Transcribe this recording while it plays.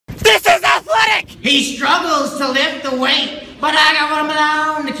dick! He struggles to lift the weight, but I got one of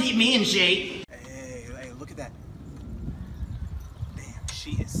my own to keep me in shape. Hey, look at that. Damn,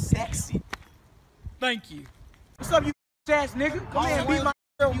 she is sexy. Thank you. What's up, you ass nigga? Come here and beat my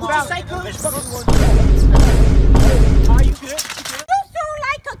girl. You say good? Are you good? You so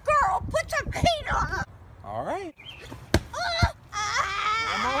like a girl. Put some heat on her. All right.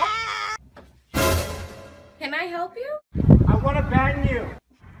 Can I help you? I want to bang you.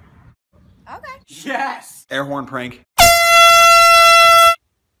 Okay. Yes. Air horn prank.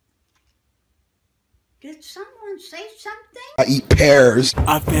 Did someone say something? I eat pears.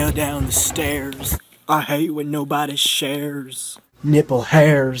 I fell down the stairs. I hate when nobody shares. Nipple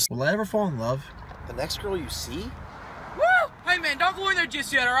hairs. Will I ever fall in love? The next girl you see? Woo! Hey man, don't go in there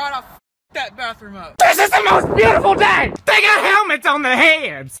just yet, alright? I'll f that bathroom up. This is the most beautiful day! They got helmets on their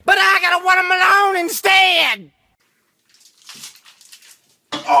heads, but I got one of them alone instead!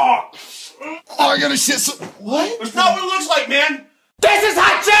 Oh, I gotta shit some. What? That's not what it looks like, man. This is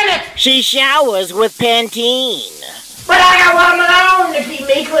hygienic! She showers with Pantene, but I got one of them alone to keep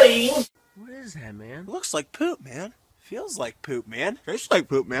me clean. What is that, man? Looks like poop, man. Feels like poop, man. Tastes like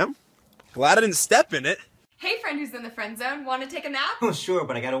poop, man. Glad I didn't step in it. Hey, friend who's in the friend zone, want to take a nap? Oh, sure,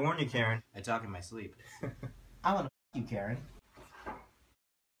 but I gotta warn you, Karen. I talk in my sleep. I wanna you, Karen.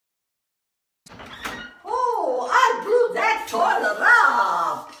 Oh, I blew that toilet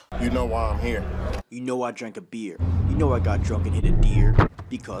up. You know why I'm here. You know I drank a beer. You know I got drunk and hit a deer.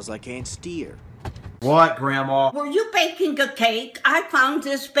 Because I can't steer. What, Grandma? Were you baking a cake? I found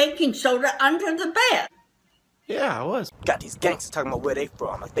this baking soda under the bed. Yeah, I was. Got these gangsters talking about where they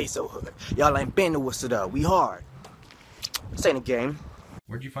from, like they so hood. Y'all ain't been to what's it up. We hard. This ain't a game.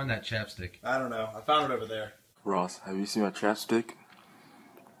 Where'd you find that chapstick? I don't know. I found it over there. Ross, have you seen my chapstick?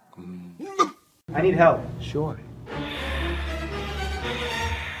 I need help. Sure.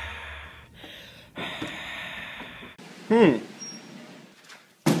 Did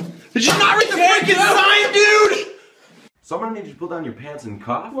you not read the freaking sign, dude? Someone needs to pull down your pants and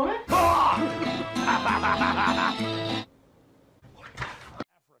cough? What?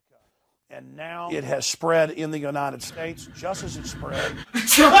 And now it has spread in the United States just as it spread.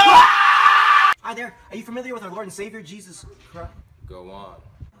 Hi there. Are you familiar with our Lord and Savior, Jesus Christ? Go on.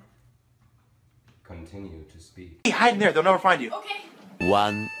 Continue to speak. Hey, hide in there. They'll never find you. Okay.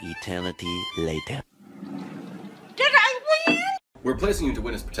 One eternity later. Did I win? We're placing you into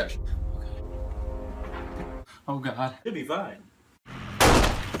witness protection. Oh god. You'll be fine.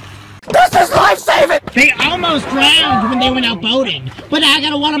 This is life-saving! They almost drowned when they went out boating, but I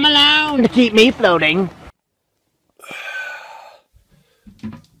got one of them alone to keep me floating.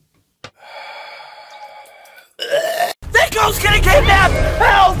 That girl's getting kidnapped!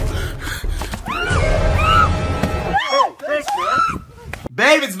 Help!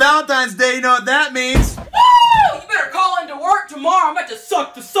 Babe, it's Valentine's Day. You know what that means? Woo! You better call into work tomorrow. I'm about to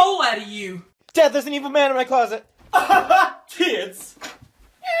suck the soul out of you. Dad, there's an evil man in my closet. Kids.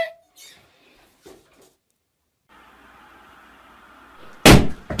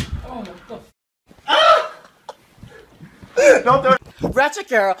 Oh, the Don't do it. Ratchet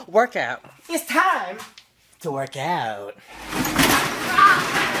girl, workout. It's time to work out.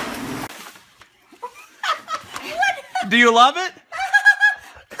 Do you love it?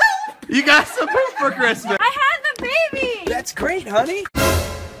 You got some poop for Christmas. I had the baby! That's great, honey.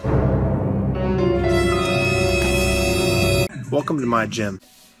 Welcome to my gym,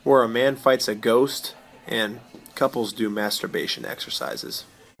 where a man fights a ghost and couples do masturbation exercises.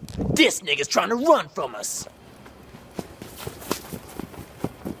 This nigga's trying to run from us.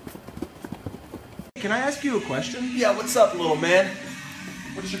 Can I ask you a question? Yeah, what's up, little man?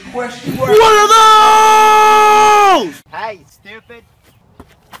 What's your question? What are those? Hey, stupid.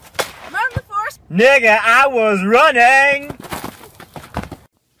 Run the force! Nigga, I was running.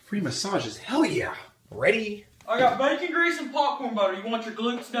 Free massages, hell yeah. Ready? I got bacon grease and popcorn butter. You want your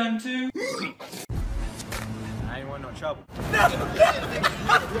glutes done too? I ain't want no trouble. Stop it,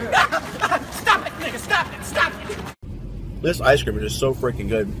 nigga! Stop it! Stop it! This ice cream is just so freaking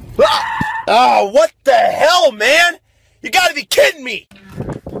good. Oh, what the hell, man? You gotta be kidding me!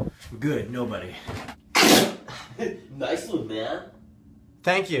 Good, nobody. Nice one, man.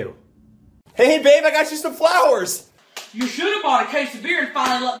 Thank you. Hey, babe, I got you some flowers. You should have bought a case of beer and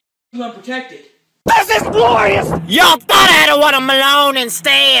finally let you unprotected. This is glorious! Y'all thought I had one of them alone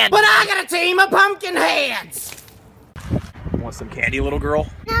instead, but I got a team of pumpkin heads! Want some candy, little girl?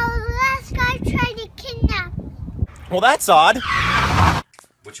 No, the last guy tried to kidnap me. Well, that's odd.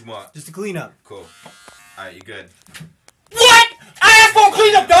 What you want? Just to clean up. Cool. Alright, you good. What? I asked for a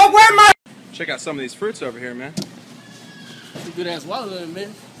cleanup, dog! Where am I? Check out some of these fruits over here, man. Good ass watermelon,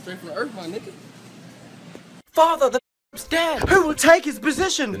 man. Straight from the earth, my nigga. Father, the dead. Who will take his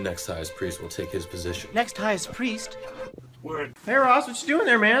position? The next highest priest will take his position. Next highest priest? Word. Hey Ross, what you doing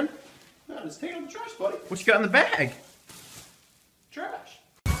there, man? No, just taking out the trash, buddy. What you got in the bag? Trash.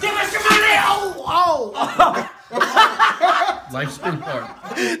 Give us your money! Oh! Life's been hard.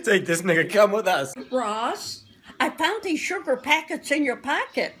 Take this nigga, come with us. Ross, I found these sugar packets in your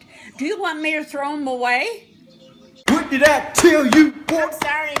pocket. Do you want me to throw them away? What did I tell you? I'm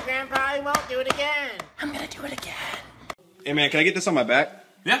sorry, Grandpa. I won't do it again. I'm gonna do it again. Hey man, can I get this on my back?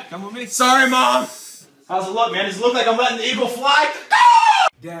 Yeah, come with me. Sorry, Mom. How's it look, man? Does it look like I'm letting the eagle fly?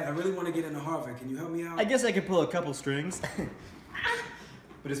 Dad, I really want to get into Harvard. Can you help me out? I guess I could pull a couple strings.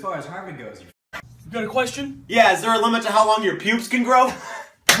 But as far as Harvard goes, You got a question? Yeah, is there a limit to how long your pubes can grow?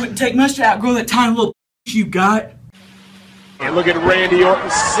 it wouldn't take much to outgrow that tiny little you got. And look at Randy Orton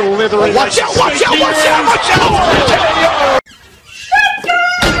slithering. Watch out, watch out, watch out, watch out!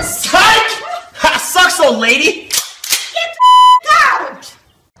 Psych! Ha, sucks, old lady! Get out!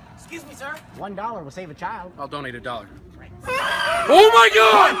 Excuse me, sir. $1 will save a child. I'll donate $1. Oh my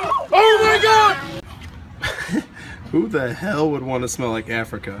god! Oh my god! Who the hell would want to smell like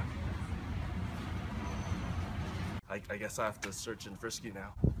Africa? I guess I have to search in Frisky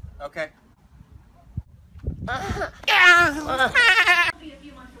now. Okay.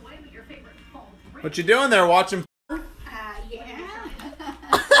 What you doing there, watching?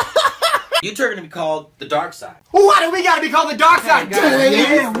 You two are gonna be called the dark side. Why do we gotta be called the dark side?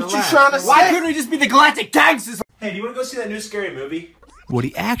 What you trying to say? Why couldn't we just be the galactic gangsters? Hey, do you wanna go see that new scary movie? What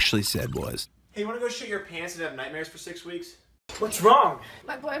he actually said was, Hey, you wanna go shit your pants and have nightmares for 6 weeks? What's wrong?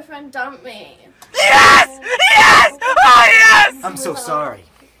 My boyfriend dumped me. Yes! Yes! Oh, yes! I'm so sorry.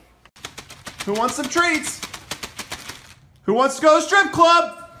 Who wants some treats? Who wants to go to the strip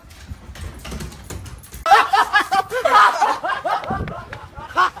club?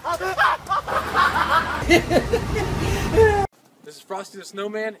 This is Frosty the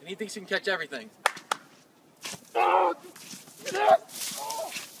Snowman, and he thinks he can catch everything.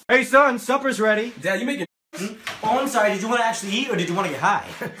 Hey son, supper's ready. Dad, you making Oh, I'm sorry, did you want to actually eat or did you want to get high?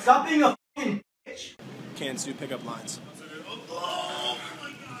 Stop being a f***ing bitch. Cans do pick up lines.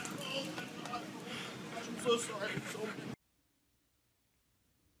 I'm so sorry.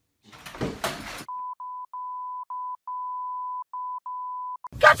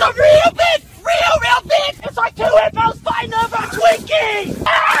 That's a real bitch! Real bitch! It's like two hippos fighting over a Twinkie!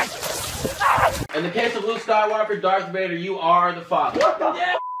 In the case of Luke Skywalker, Darth Vader, you are the father. What the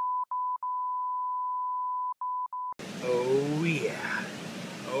f? Oh yeah.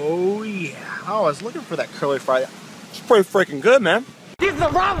 Oh yeah. Oh, I was looking for that curly fry. It's pretty freaking good, man. He's the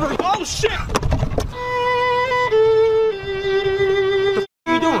robber! Oh shit! What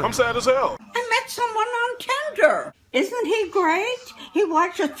are you doing? I'm sad as hell. I met someone on Tinder. Isn't he great? He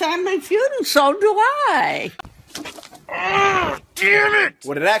watches Family Feud and so do I. Damn it!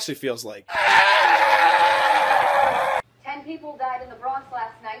 What it actually feels like. 10 people died in the Bronx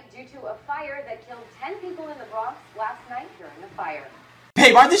last night due to a fire that killed 10 people in the Bronx last night during the fire.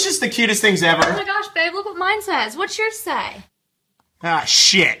 Babe, aren't these just the cutest things ever? Oh my gosh, babe, look what mine says. What's yours say? Ah,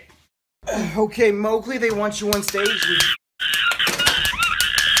 shit. Okay, Mowgli, they want you on stage.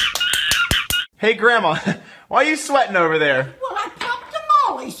 Hey, Grandma, why are you sweating over there? Well, I popped a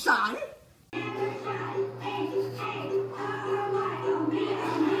molly, son.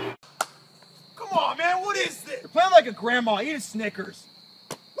 Come on, man, what is this? You're playing like a grandma. Eat a Snickers.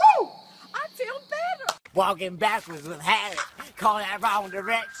 Woo! I feel better. Walking backwards with Harry. Calling that wrong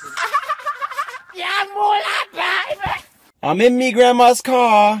direction. Yeah, more like baby! I'm in me grandma's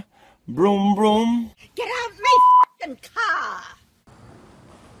car. Broom, broom. Get out of my f***ing car.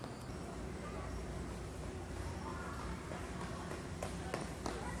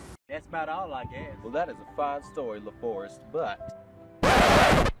 That's about all I guess. Well, that is a fine story, LaForest, but...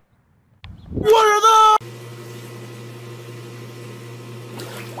 What are those?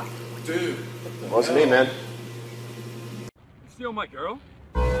 Dude. It wasn't me, man. You steal my girl?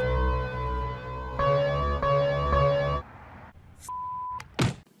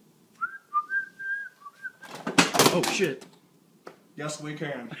 Oh shit. Yes, we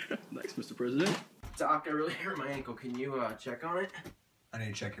can. Thanks, Mr. President. Doc, I really hurt my ankle. Can you, check on it? I need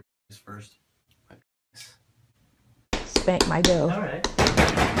to check your first. Spank my dough. Alright.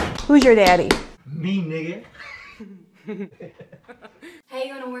 Who's your daddy? Me, nigga. Hey,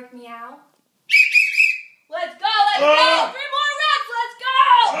 you wanna work me out? Let's go, let's go! 3 more reps, let's go!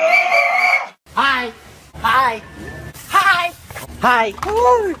 Hi! Hi! Hi! Hi.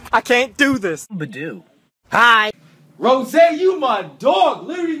 I can't do this. Badoo. Hi! Rose, you my dog.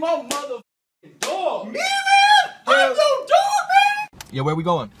 Literally my motherfucking dog. Me, man? I'm your dog, man. Yeah, where we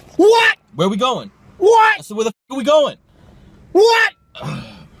going? What? Where we going? What? So where the f are we going? What? Touch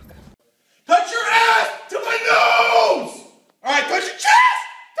your ass to my nose! Alright, touch your chest!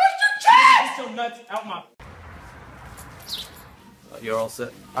 Touch your chest! So nuts out my... You're all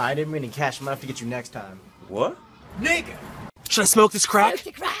set. I didn't mean to cash them. I have to get you next time. What? Nigga! Should I smoke this crack?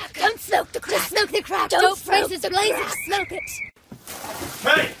 Smoke the crack. Don't smoke the crack. Smoke the crack. Don't braces blazes. Smoke it.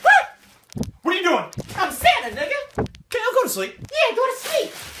 Hey! What are you doing? I'm Santa, nigga. Okay, I'll go to sleep. Yeah, go to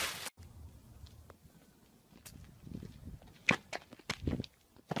sleep.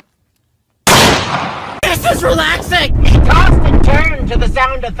 This is relaxing! It tossed and turned to the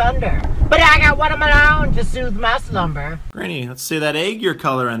sound of thunder. But I got one of my own to soothe my slumber. Granny, let's see that egg you're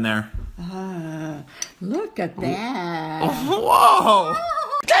coloring there. Look at that. Whoa!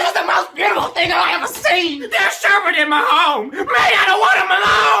 This is the most beautiful thing I've ever seen! They're serving in my home! Me, I don't want them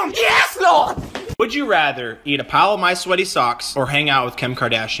alone! Yes, Lord! Would you rather eat a pile of my sweaty socks or hang out with Kim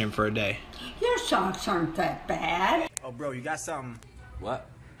Kardashian for a day? Your socks aren't that bad. Oh, bro, you got something. What?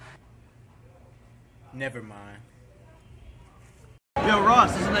 Never mind. Yo,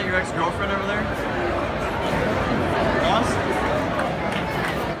 Ross, isn't that your ex-girlfriend over there? Ross?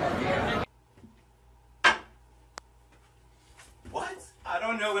 What? I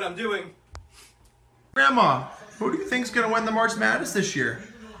don't know what I'm doing. Grandma, who do you think's gonna win the March Madness this year?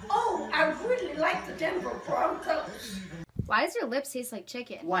 Oh, I really like the Denver Broncos. Why does your lips taste like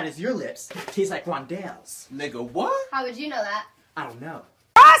chicken? Why does your lips taste like Rondell's? Nigga, what? How would you know that? I don't know.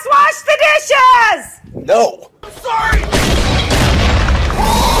 Ross, wash the dishes! No! I'm sorry!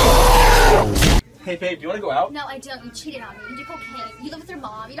 Hey, babe, do you want to go out? No, I don't. You cheated on me. You do cocaine. You live with your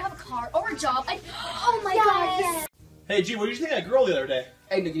mom. You don't have a car or a job. Oh my god, yes. Hey, G, what did you think of that girl the other day?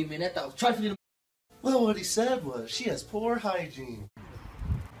 Hey, nigga, you mean that? Was trying to do. Well, what he said was, she has poor hygiene.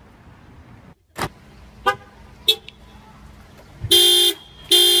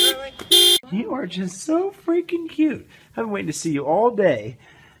 You are just so freaking cute. I've been waiting to see you all day.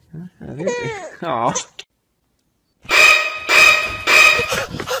 Aw.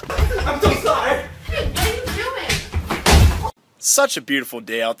 I'm so sorry. Hey, what are you doing? Such a beautiful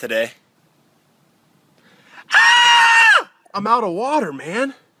day out today. Ah! I'm out of water,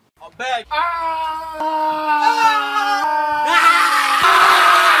 man. I'm back.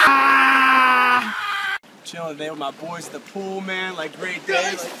 Chilling today with my boys at the pool, man. Like, great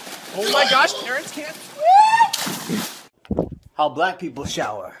day. Like, oh my gosh, parents can't swim! How black people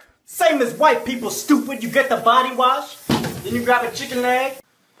shower. Same as white people, stupid. You get the body wash, then you grab a chicken leg.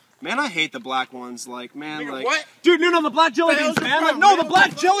 Man, I hate the black ones. Like, man, like... What? Dude, no, the black jelly beans, man. Like, no, the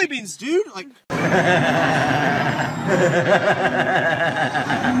black jelly beans, dude. Like...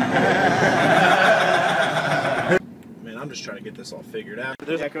 Man, I'm just trying to get this all figured out.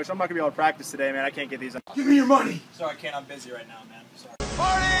 Yeah, Coach, I'm not going to be able to practice today, man. I can't get these. Give me your money! Sorry, I can't. I'm busy right now, man. Sorry.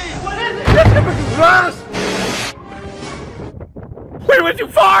 We went too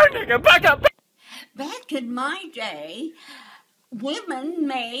far, nigga! Back up! Back in my day, women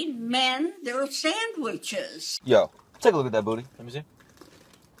made men their sandwiches. Yo, take a look at that booty. Let me see.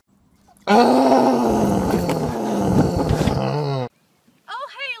 Oh,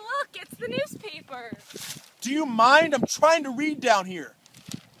 hey, look, it's the newspaper. Do you mind? I'm trying to read down here.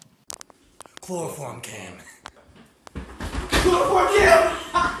 Chloroform can. Chloroform can!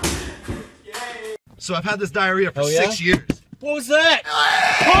 So I've had this diarrhea for 6 years. What was that?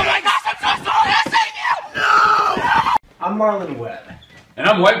 Oh my gosh, I'm so sorry! I saved you! No! I'm Marlon Webb. And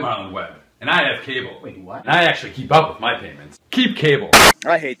I'm White Marlon Webb. And I have cable. Wait, what? And I actually keep up with my payments. Keep cable.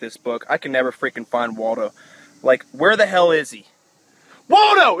 I hate this book. I can never freaking find Waldo. Like, where the hell is he?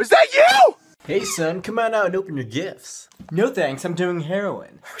 Waldo, is that you? Hey, son, come on out and open your gifts. No thanks, I'm doing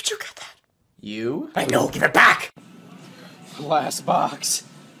heroin. Where'd you get that? You? I know, give it back! Glass box.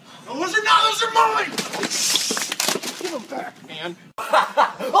 No, those are not, those are mine! Give them back, man.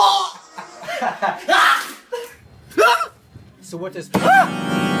 So what does...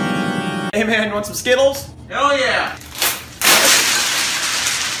 Hey man, want some Skittles? Hell yeah!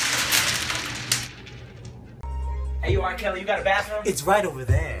 Hey, you R. Kelly, you got a bathroom? It's right over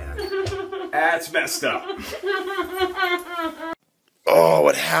there. That's messed up. Oh,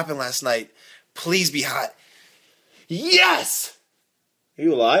 what happened last night? Please be hot. Yes! Are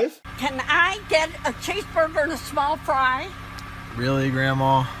you alive? Can I get a cheeseburger and a small fry? Really,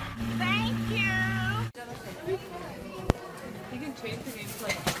 Grandma? Thank you. You can change the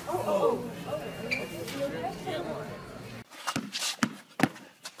gameplay.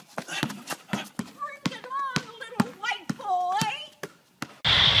 Bring it on, little white boy.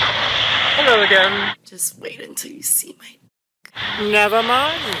 Hello again. Just wait until you see my... Never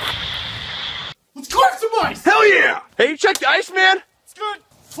mind. Let's carve some ice! Hell yeah! Hey, you check the ice, man? It's good.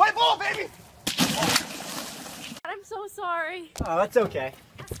 White ball, baby! so sorry. Oh, that's okay.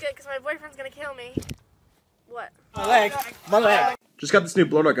 That's good, because my boyfriend's gonna kill me. What? My leg. My leg. Just got this new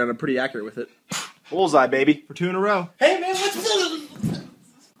blow dart gun. I'm pretty accurate with it. Bullseye, baby. For 2 in a row. Hey, man, what's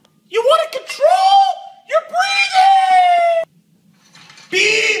You want to control your breathing!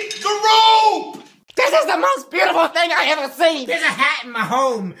 Be the rope! This is the most beautiful thing I ever seen. There's a hat in my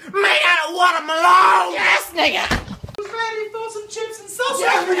home made out of watermelon. Yes, nigga. Ready to throw some chips and salsa?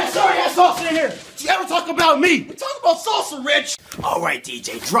 Yeah, we got salsa in here. You ever talk about me? We talk about salsa, Rich. All right,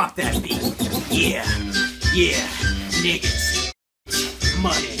 DJ, drop that beat. Yeah, niggas,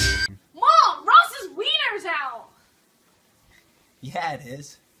 money. Mom, Ross's wiener's out. Yeah, it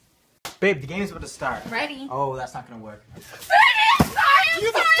is. Babe, the game's about to start. Ready? Oh, that's not gonna work.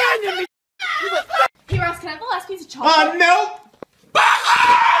 You've offended me. Hey, Ross, can I have the last piece of chocolate? No.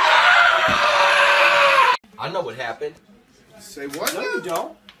 I know what happened. Say what? No, you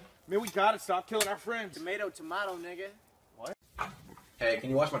don't. Man, we gotta stop killing our friends. Tomato, nigga. What? Hey, can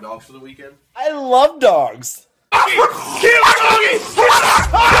you watch my dogs for the weekend? I love dogs. Kill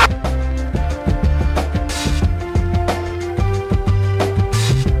doggy!